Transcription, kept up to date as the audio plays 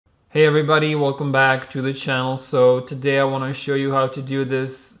Hey everybody, welcome back to the channel. So today I want to show you how to do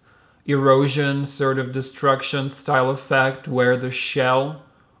this erosion sort of destruction style effect where the shell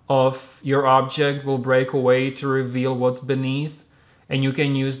of your object will break away to reveal what's beneath. And you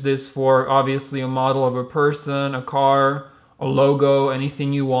can use this for obviously a model of a person, a car, a logo,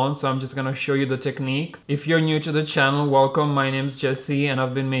 anything you want. So I'm just going to show you the technique. If you're new to the channel, welcome. My name's Jesse and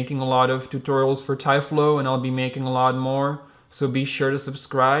I've been making a lot of tutorials for tyFlow and I'll be making a lot more. So be sure to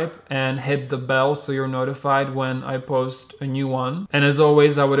subscribe and hit the bell so you're notified when I post a new one. And as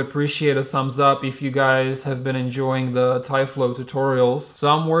always, I would appreciate a thumbs up if you guys have been enjoying the tyFlow tutorials. So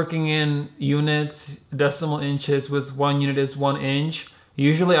I'm working in units, decimal inches, with 1 unit is 1 inch.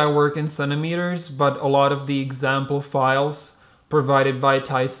 Usually I work in centimeters, but a lot of the example files provided by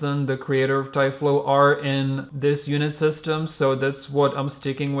Tyson, the creator of tyFlow, are in this unit system. So that's what I'm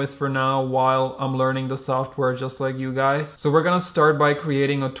sticking with for now while I'm learning the software just like you guys. So we're gonna start by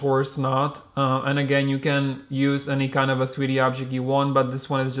creating a torus knot. And again, you can use any kind of a 3D object you want, but this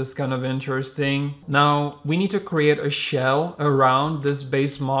one is just kind of interesting. Now we need to create a shell around this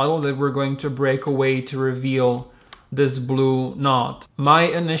base model that we're going to break away to reveal this blue knot. My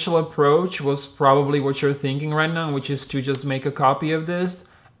initial approach was probably what you're thinking right now, which is to just make a copy of this,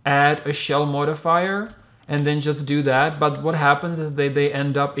 add a shell modifier, and then just do that. But what happens is they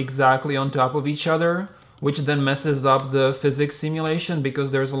end up exactly on top of each other, which then messes up the physics simulation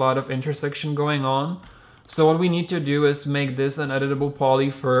because there's a lot of intersection going on. So what we need to do is make this an editable poly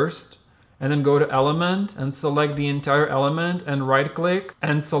first, and then go to element and select the entire element and right click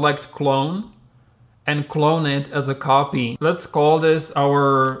and select clone and clone it as a copy. Let's call this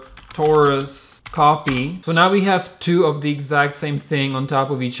our torus copy. So now we have two of the exact same thing on top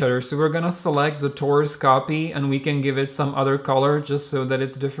of each other. So we're gonna select the torus copy and we can give it some other color just so that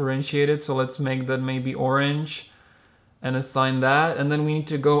it's differentiated. So let's make that maybe orange and assign that. And then we need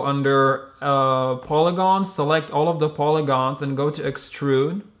to go under polygon, select all of the polygons and go to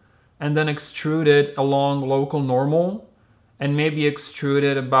extrude and then extrude it along local normal and maybe extrude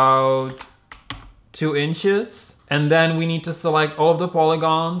it about 2 inches. And then we need to select all of the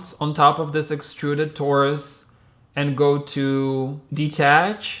polygons on top of this extruded torus and go to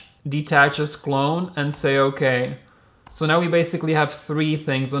detach as clone and say okay. So now we basically have 3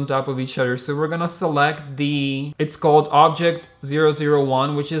 things on top of each other. So we're gonna select it's called object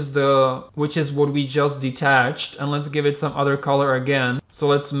 001, which is what we just detached, and let's give it some other color again. So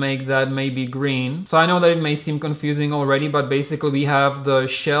let's make that maybe green. So I know that it may seem confusing already, but basically we have the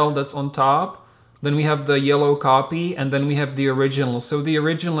shell that's on top, then we have the yellow copy, and then we have the original. So the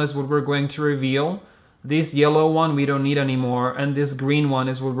original is what we're going to reveal. This yellow one we don't need anymore, and this green one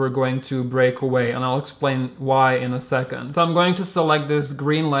is what we're going to break away, and I'll explain why in a second. So I'm going to select this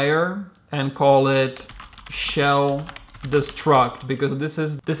green layer and call it shell destruct, because this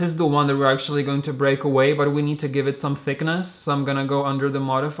is the one that we're actually going to break away, but we need to give it some thickness. So I'm gonna go under the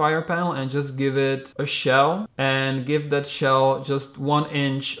modifier panel and just give it a shell and give that shell just 1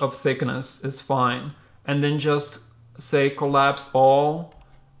 inch of thickness is fine. And then just say collapse all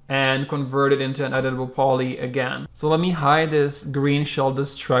and convert it into an editable poly again. So let me hide this green shell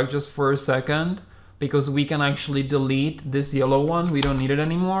destruct just for a second, because we can actually delete this yellow one. We don't need it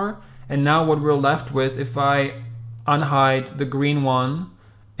anymore. And now what we're left with, if I unhide the green one,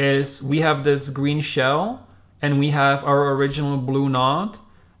 is we have this green shell and we have our original blue knot.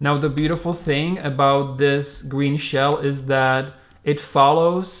 Now the beautiful thing about this green shell is that it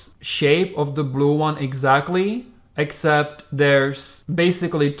follows shape of the blue one exactly, except there's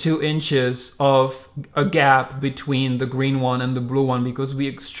basically 2 inches of a gap between the green one and the blue one because we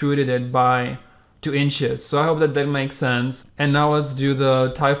extruded it by 2 inches. So I hope that makes sense. And now let's do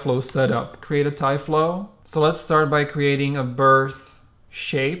the tyFlow setup. Create a tyFlow. So let's start by creating a birth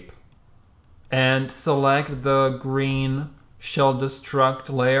shape and select the green shell destruct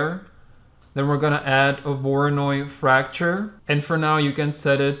layer. Then we're gonna add a Voronoi fracture. And for now you can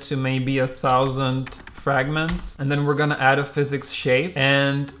set it to maybe 1,000 fragments. And then we're gonna add a PhysX shape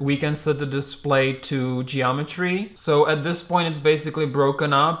and we can set the display to geometry. So at this point it's basically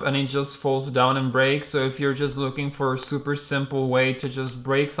broken up and it just falls down and breaks. So if you're just looking for a super simple way to just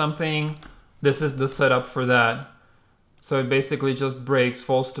break something, this is the setup for that. So it basically just breaks,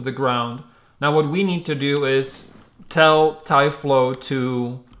 falls to the ground. Now what we need to do is tell tyFlow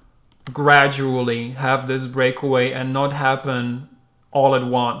to gradually have this breakaway and not happen all at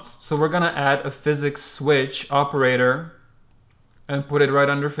once. So we're gonna add a PhysX switch operator and put it right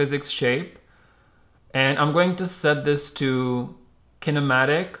under PhysX shape. And I'm going to set this to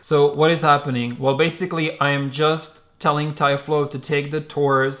kinematic. So what is happening? Well, basically I am just telling tyFlow to take the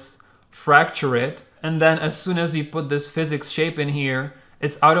torus, fracture it, and then as soon as you put this PhysX shape in here,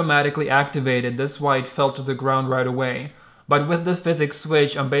 it's automatically activated. That's why it fell to the ground right away. But with the physics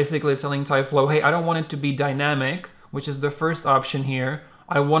switch, I'm basically telling tyFlow, hey, I don't want it to be dynamic, which is the first option here.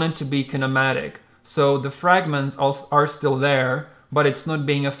 I want it to be kinematic. So the fragments are still there, but it's not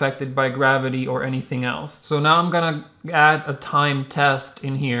being affected by gravity or anything else. So now I'm gonna add a time test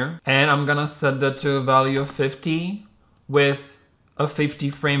in here, and I'm gonna set that to a value of 50 with a 50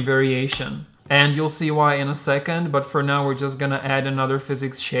 frame variation. And you'll see why in a second, but for now we're just gonna add another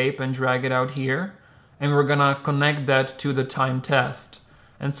physics shape and drag it out here. And we're gonna connect that to the time test.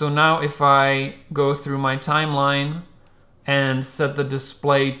 And so now if I go through my timeline and set the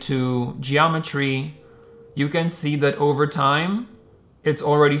display to geometry, you can see that over time, it's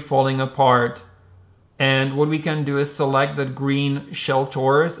already falling apart. And what we can do is select that green shell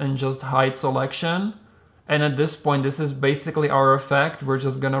torus and just hide selection. And at this point, this is basically our effect. We're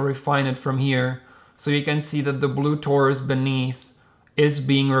just gonna refine it from here. So you can see that the blue torus beneath is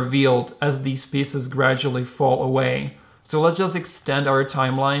being revealed as these pieces gradually fall away. So let's just extend our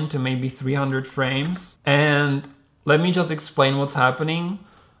timeline to maybe 300 frames. And let me just explain what's happening.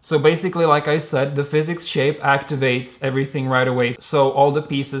 So basically, like I said, the physics shape activates everything right away. So all the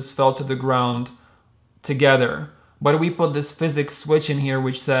pieces fell to the ground together. But we put this physics switch in here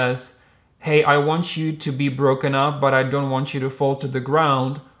which says, hey, I want you to be broken up, but I don't want you to fall to the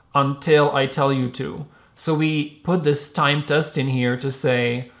ground until I tell you to. So we put this time test in here to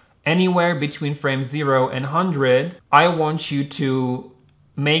say, anywhere between frame 0 and 100, I want you to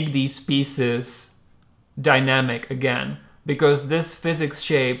make these pieces dynamic again, because this physics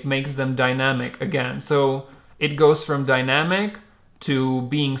shape makes them dynamic again. So it goes from dynamic to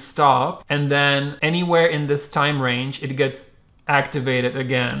being stopped, and then anywhere in this time range, it gets activated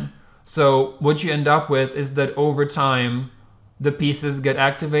again. So what you end up with is that over time, the pieces get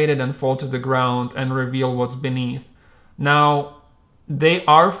activated and fall to the ground and reveal what's beneath. Now, they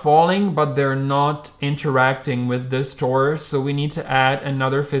are falling, but they're not interacting with this torus. So we need to add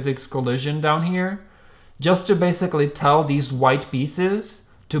another physics collision down here, just to basically tell these white pieces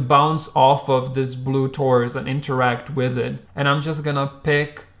to bounce off of this blue torus and interact with it. And I'm just gonna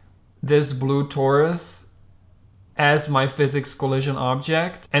pick this blue torus as my physics collision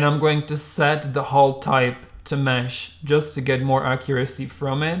object, and I'm going to set the hull type to mesh just to get more accuracy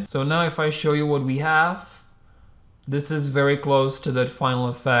from it. So now if I show you what we have, this is very close to that final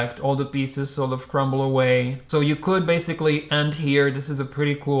effect. All the pieces sort of crumble away. So you could basically end here. This is a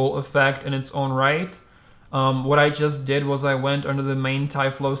pretty cool effect in its own right. What I just did was I went under the main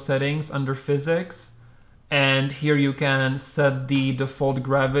tyFlow settings under physics, and here you can set the default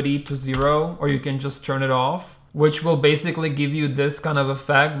gravity to 0, or you can just turn it off, which will basically give you this kind of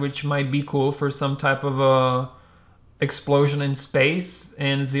effect, which might be cool for some type of a explosion in space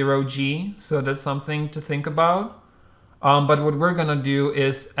in 0G. So that's something to think about. But what we're gonna do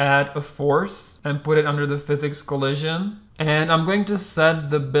is add a force and put it under the physics collision. And I'm going to set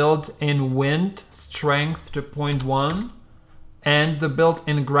the built-in wind strength to 0.1 and the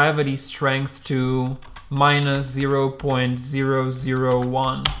built-in gravity strength to minus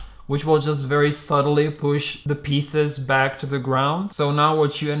 0.001. which will just very subtly push the pieces back to the ground. So now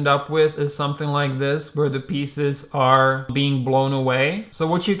what you end up with is something like this, where the pieces are being blown away. So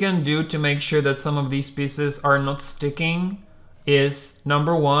what you can do to make sure that some of these pieces are not sticking is,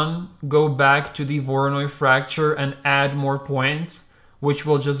 number one, go back to the Voronoi fracture and add more points, which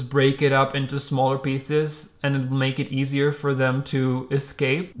will just break it up into smaller pieces and it'll make it easier for them to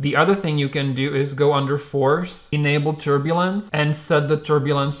escape. The other thing you can do is go under force, enable turbulence, and set the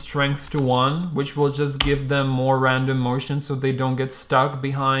turbulence strength to 1, which will just give them more random motion so they don't get stuck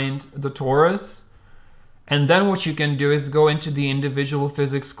behind the torus. And then what you can do is go into the individual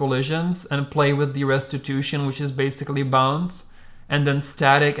physics collisions and play with the restitution, which is basically bounce, and then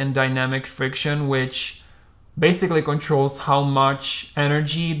static and dynamic friction, which basically controls how much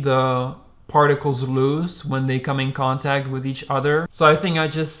energy the particles lose when they come in contact with each other. So I think I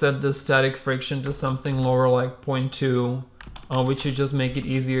just set the static friction to something lower, like 0.2, which would just make it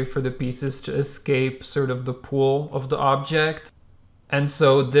easier for the pieces to escape sort of the pull of the object. And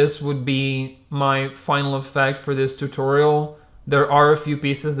so this would be my final effect for this tutorial. There are a few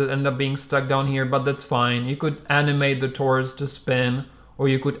pieces that end up being stuck down here, but that's fine. You could animate the torus to spin, or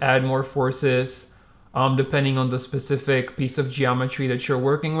you could add more forces, depending on the specific piece of geometry that you're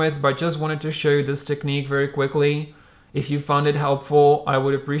working with. But just wanted to show you this technique very quickly. If you found it helpful, I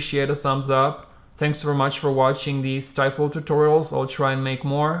would appreciate a thumbs up. Thanks very much for watching these tyFlow tutorials. I'll try and make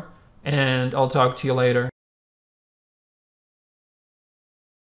more, and I'll talk to you later.